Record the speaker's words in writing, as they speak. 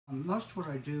Most of what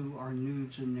I do are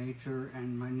nudes in nature,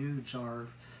 and my nudes are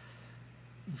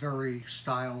very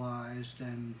stylized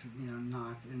and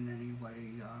not in any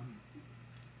way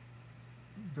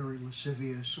very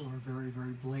lascivious or very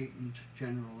blatant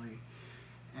generally.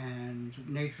 And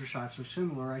nature shots are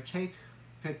similar. I take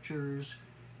pictures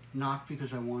not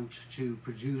because I want to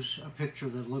produce a picture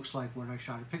that looks like what I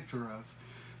shot a picture of,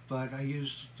 but I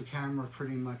use the camera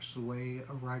pretty much the way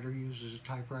a writer uses a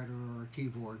typewriter or a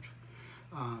keyboard.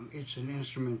 It's an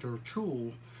instrument or a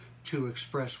tool to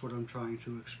express what I'm trying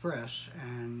to express,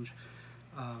 and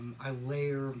I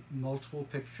layer multiple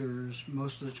pictures.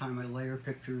 Most of the time I layer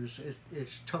pictures.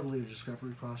 It's totally a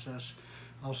discovery process.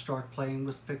 I'll start playing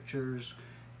with pictures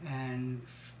and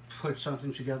put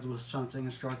something together with something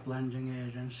and start blending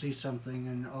it and see something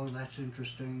and, oh, that's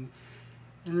interesting.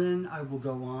 And then I will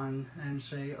go on and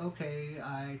say, okay,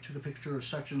 I took a picture of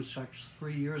such and such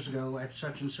 3 years ago at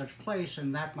such and such place,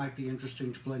 and that might be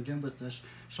interesting to blend in with this.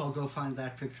 So I'll go find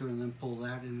that picture and then pull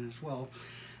that in as well.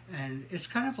 And it's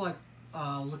kind of like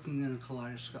looking in a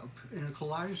kaleidoscope. In a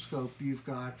kaleidoscope, you've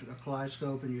got a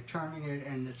kaleidoscope and you're turning it,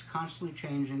 and it's constantly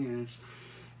changing, and it's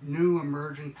new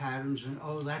emerging patterns, and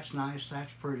oh, that's nice,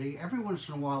 that's pretty. Every once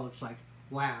in a while it's like,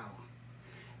 wow.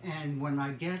 And when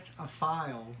I get a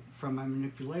file from my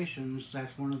manipulations,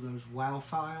 that's one of those wow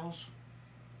files,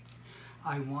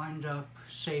 I wind up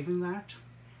saving that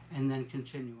and then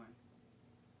continuing.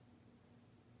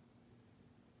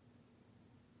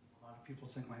 A lot of people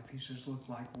think my pieces look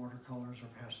like watercolors or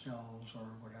pastels or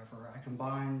whatever. I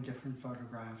combine different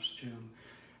photographs to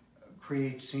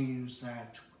create scenes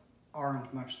that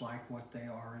aren't much like what they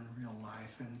are in real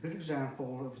life. And a good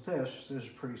example of this is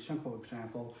a pretty simple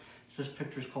example. This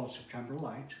picture is called September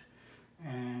Light,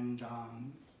 and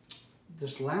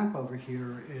this lamp over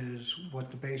here is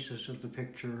what the basis of the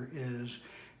picture is,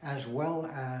 as well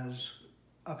as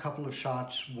a couple of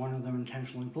shots, one of them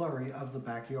intentionally blurry, of the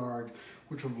backyard,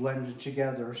 which are blended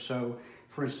together. So,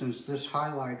 for instance, this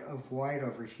highlight of white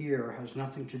over here has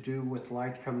nothing to do with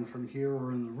light coming from here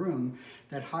or in the room.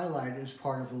 That highlight is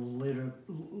part of a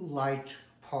light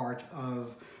part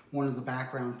of one of the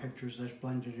background pictures that's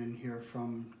blended in here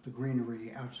from the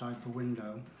greenery outside the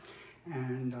window.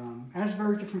 And it has a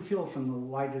very different feel from the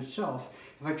light itself.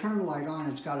 If I turn the light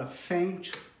on, it's got a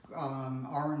faint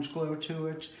orange glow to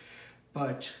it,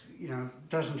 but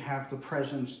doesn't have the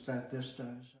presence that this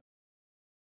does.